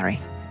conflict for Barry.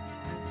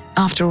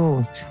 After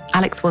all,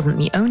 Alex wasn't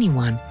the only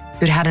one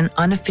who'd had an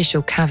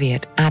unofficial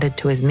caveat added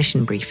to his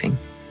mission briefing.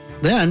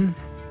 Then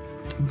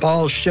the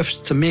ball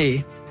shifts to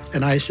me,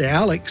 and I say,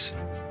 Alex,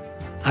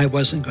 I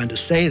wasn't going to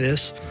say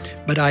this,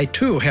 but I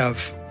too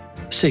have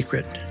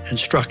secret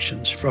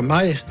instructions from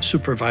my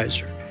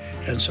supervisor.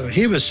 And so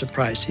he was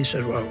surprised. He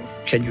said, well,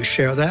 can you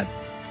share that?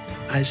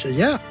 I said,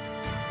 yeah.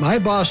 My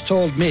boss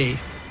told me,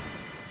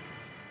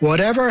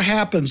 whatever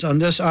happens on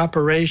this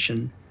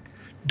operation,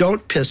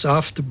 don't piss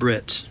off the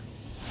Brits.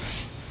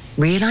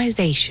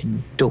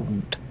 Realization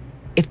dawned.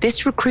 If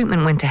this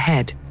recruitment went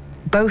ahead,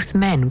 both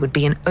men would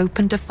be in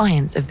open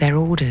defiance of their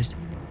orders.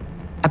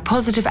 A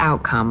positive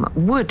outcome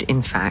would,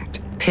 in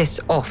fact, piss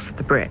off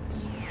the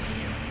Brits.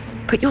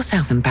 Put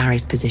yourself in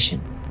Barry's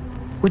position.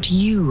 Would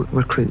you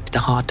recruit the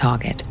hard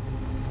target?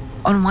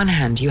 On one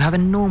hand, you have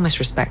enormous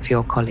respect for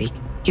your colleague.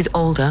 He's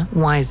older,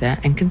 wiser,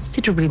 and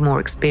considerably more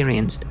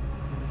experienced.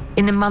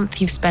 In the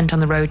month you've spent on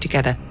the road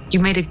together,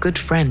 you've made a good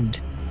friend.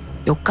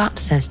 Your gut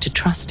says to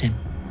trust him.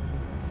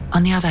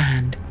 On the other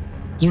hand,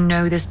 you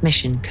know this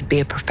mission could be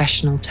a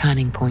professional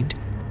turning point.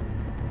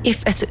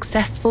 If a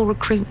successful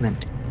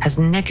recruitment has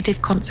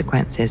negative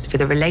consequences for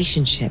the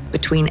relationship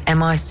between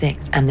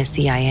MI6 and the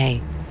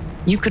CIA,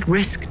 you could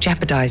risk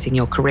jeopardizing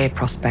your career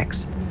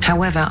prospects,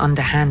 however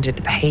underhanded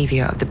the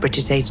behavior of the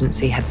British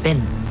agency had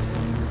been.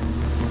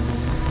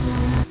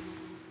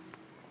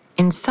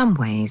 In some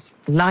ways,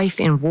 life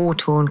in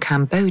war-torn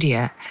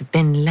Cambodia had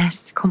been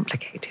less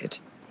complicated.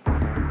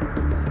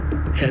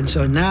 And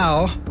so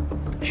now,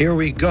 here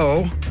we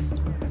go.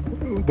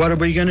 What are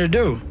we going to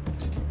do?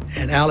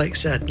 And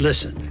Alex said,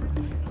 listen,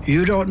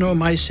 you don't know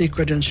my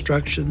secret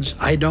instructions.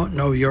 I don't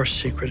know your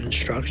secret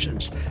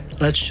instructions.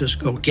 Let's just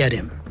go get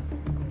him.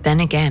 Then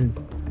again,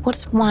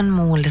 what's one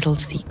more little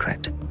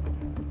secret?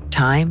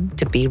 Time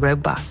to be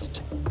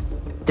robust.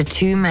 The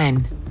two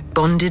men,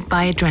 bonded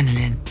by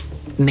adrenaline,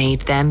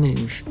 made their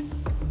move.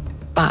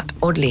 But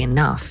oddly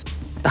enough,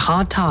 the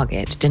hard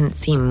target didn't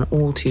seem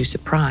all too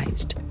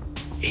surprised.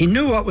 He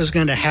knew what was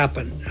going to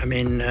happen. I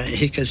mean,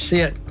 he could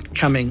see it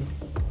coming.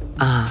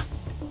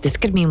 This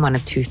could mean one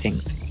of two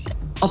things.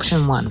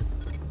 Option one,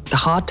 the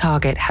hard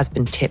target has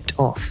been tipped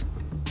off.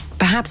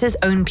 Perhaps his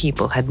own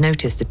people had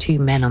noticed the two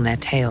men on their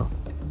tail.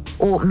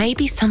 Or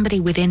maybe somebody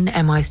within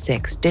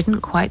MI6 didn't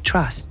quite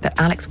trust that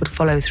Alex would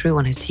follow through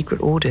on his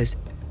secret orders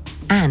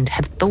and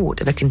had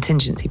thought of a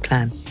contingency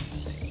plan.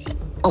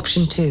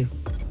 Option two,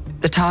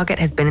 the target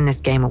has been in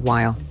this game a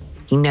while.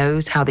 He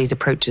knows how these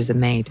approaches are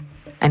made,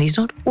 and he's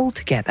not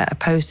altogether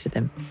opposed to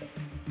them.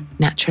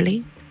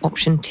 Naturally,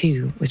 option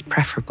two was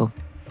preferable.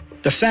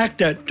 The fact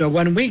that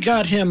when we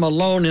got him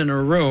alone in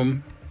a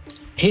room,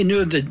 he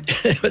knew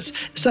that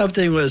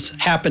something was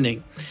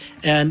happening.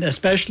 And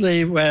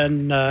especially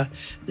when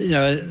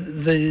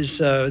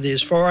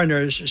these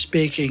foreigners are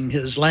speaking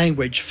his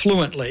language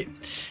fluently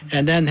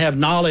and then have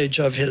knowledge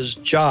of his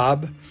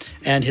job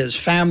and his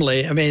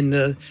family. I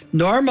mean,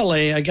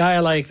 normally a guy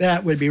like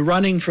that would be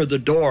running for the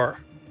door.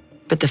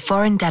 But the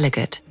foreign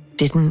delegate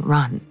didn't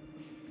run.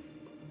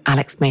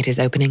 Alex made his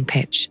opening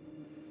pitch.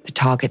 The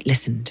target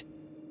listened.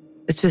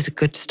 This was a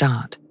good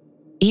start.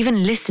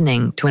 Even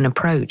listening to an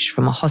approach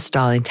from a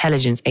hostile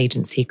intelligence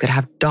agency could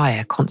have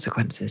dire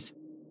consequences.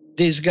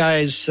 These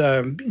guys,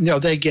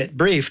 they get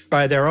briefed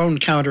by their own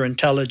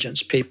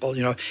counterintelligence people.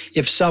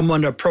 If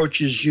someone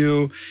approaches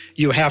you,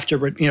 you have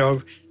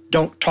to,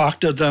 don't talk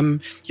to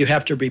them. You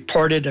have to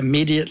report it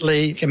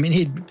immediately. I mean,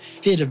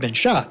 he'd have been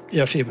shot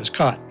if he was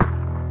caught.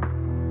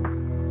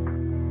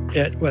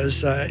 It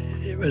was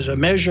a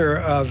measure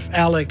of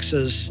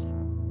Alex's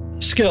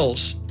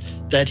skills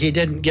that he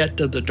didn't get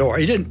to the door.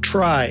 He didn't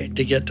try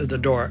to get to the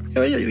door.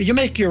 You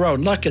make your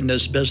own luck in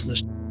this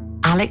business.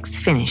 Alex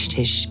finished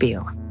his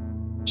spiel.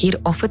 He'd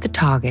offered the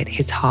target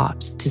his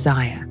heart's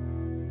desire.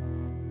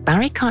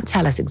 Barry can't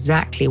tell us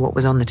exactly what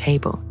was on the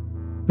table.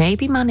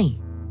 Maybe money,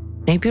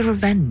 maybe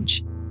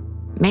revenge,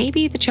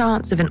 maybe the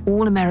chance of an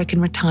all-American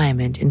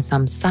retirement in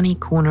some sunny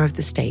corner of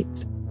the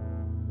States.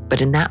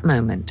 But in that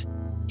moment,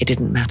 it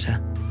didn't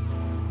matter.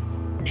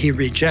 He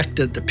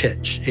rejected the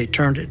pitch. He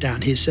turned it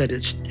down. He said,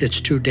 it's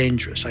too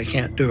dangerous. I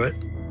can't do it.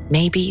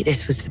 Maybe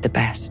this was for the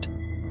best.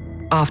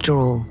 After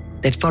all,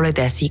 they'd followed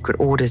their secret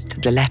orders to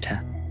the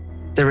letter.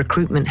 The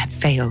recruitment had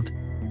failed.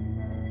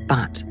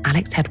 But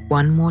Alex had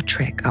one more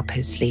trick up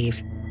his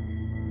sleeve.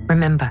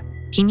 Remember,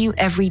 he knew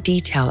every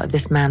detail of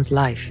this man's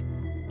life.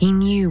 He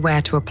knew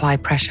where to apply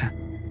pressure.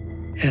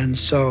 And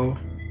so,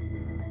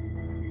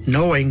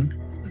 knowing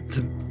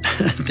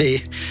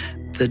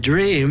the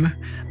dream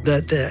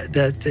that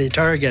the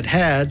target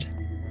had,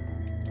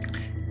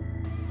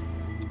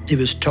 he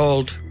was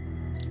told,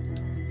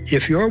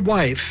 if your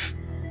wife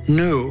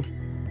knew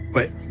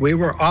what we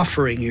were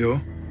offering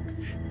you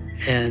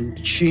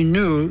and she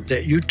knew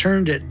that you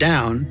turned it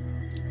down,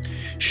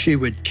 she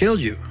would kill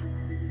you.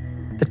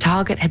 The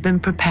target had been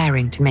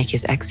preparing to make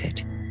his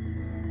exit.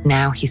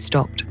 Now he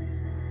stopped.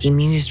 He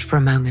mused for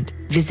a moment,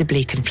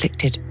 visibly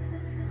conflicted.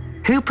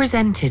 Who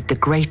presented the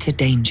greater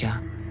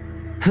danger?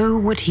 Who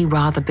would he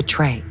rather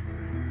betray?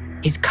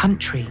 His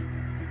country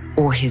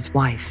or his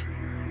wife?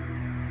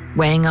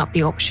 Weighing up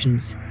the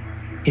options,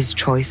 his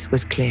choice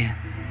was clear.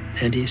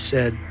 And he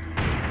said,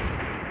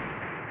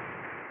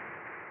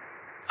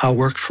 I'll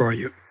work for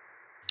you.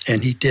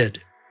 And he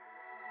did.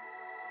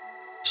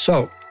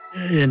 So,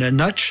 in a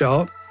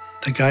nutshell,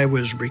 the guy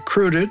was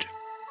recruited.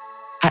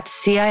 At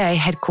CIA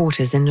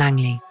headquarters in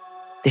Langley,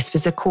 this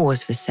was a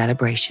cause for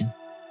celebration.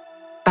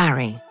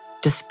 Barry,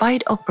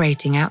 despite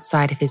operating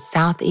outside of his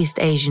Southeast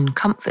Asian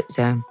comfort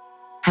zone,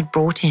 had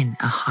brought in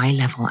a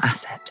high-level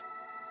asset.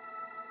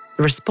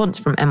 The response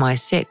from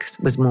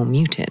MI6 was more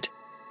muted.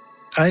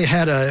 I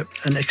had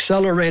an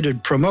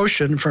accelerated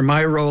promotion for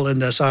my role in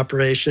this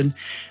operation,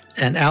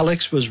 and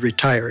Alex was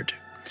retired.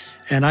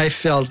 And I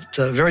felt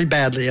very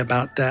badly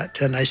about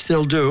that, and I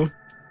still do.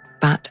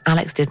 But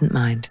Alex didn't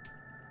mind.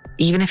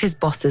 Even if his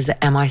bosses at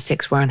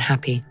MI6 were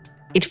unhappy,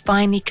 he'd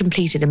finally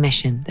completed a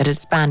mission that had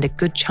spanned a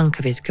good chunk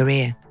of his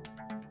career.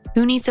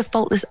 Who needs a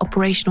faultless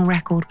operational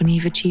record when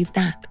you've achieved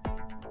that?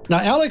 Now,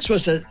 Alex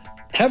was a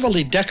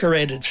heavily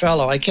decorated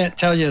fellow. I can't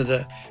tell you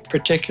the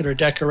particular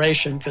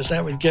decoration because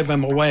that would give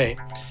him away.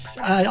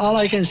 All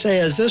I can say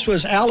is this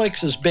was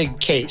Alex's big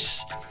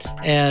case,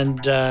 and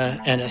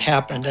it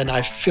happened, and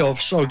I feel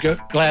so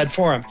glad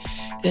for him.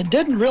 It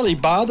didn't really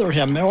bother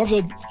him.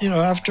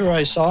 After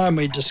I saw him,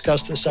 we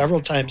discussed this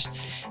several times.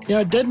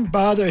 It didn't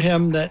bother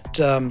him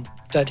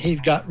that he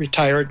got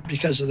retired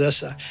because of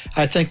this.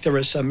 I think there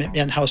was some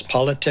in-house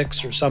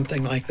politics or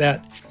something like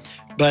that.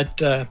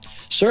 But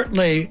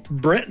certainly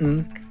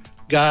Britain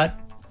got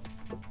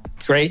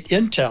great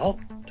intel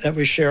that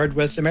was shared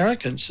with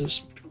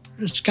Americans.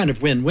 It's kind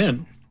of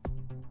win-win.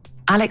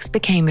 Alex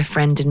became a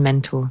friend and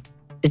mentor,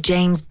 the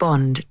James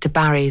Bond to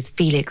Barry's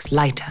Felix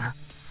Leiter.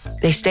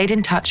 They stayed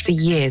in touch for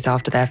years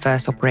after their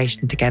first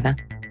operation together,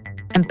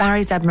 and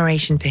Barry's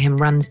admiration for him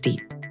runs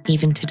deep,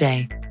 even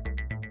today.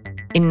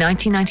 In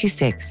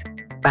 1996,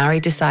 Barry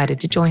decided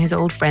to join his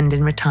old friend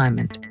in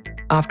retirement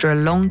after a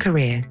long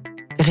career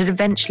that had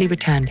eventually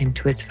returned him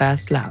to his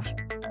first love,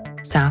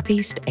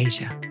 Southeast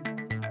Asia.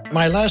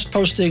 My last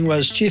posting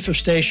was Chief of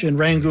Station,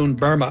 Rangoon,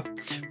 Burma,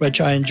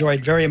 which I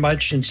enjoyed very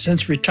much. And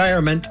since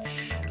retirement,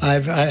 I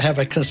have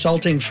a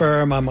consulting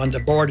firm. I'm on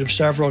the board of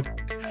several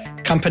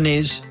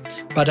companies,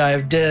 but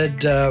I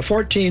did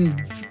 14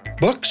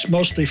 books,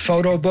 mostly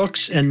photo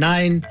books, and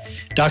 9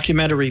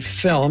 documentary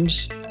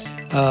films,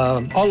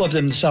 all of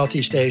them in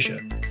Southeast Asia.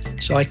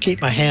 So I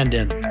keep my hand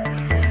in.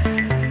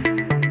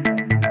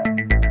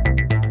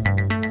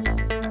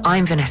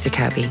 I'm Vanessa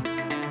Kirby.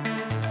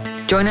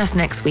 Join us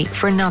next week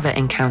for another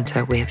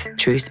encounter with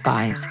True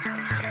Spies.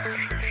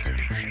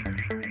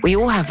 We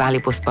all have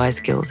valuable spy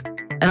skills,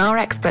 and our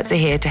experts are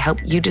here to help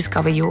you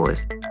discover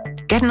yours.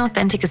 Get an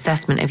authentic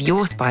assessment of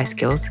your spy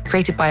skills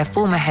created by a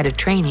former head of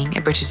training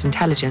at British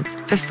Intelligence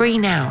for free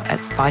now at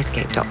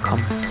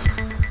spyscape.com.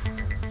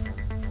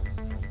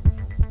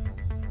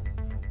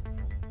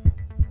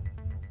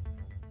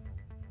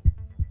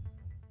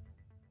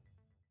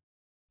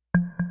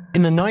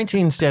 In the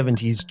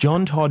 1970s,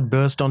 John Todd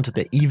burst onto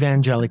the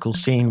evangelical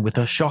scene with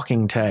a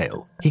shocking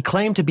tale. He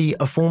claimed to be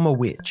a former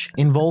witch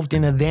involved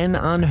in a then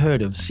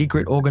unheard-of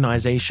secret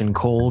organization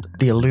called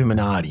the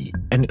Illuminati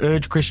and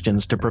urged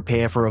Christians to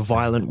prepare for a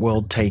violent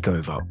world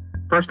takeover.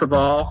 First of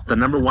all, the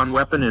number one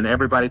weapon in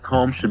everybody's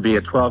home should be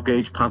a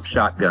 12-gauge pump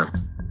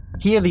shotgun.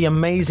 Hear the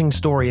amazing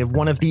story of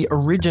one of the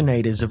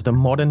originators of the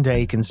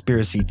modern-day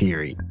conspiracy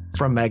theory.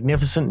 From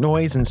Magnificent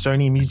Noise and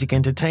Sony Music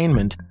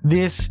Entertainment,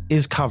 this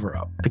is Cover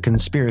Up, the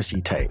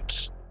Conspiracy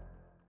Tapes.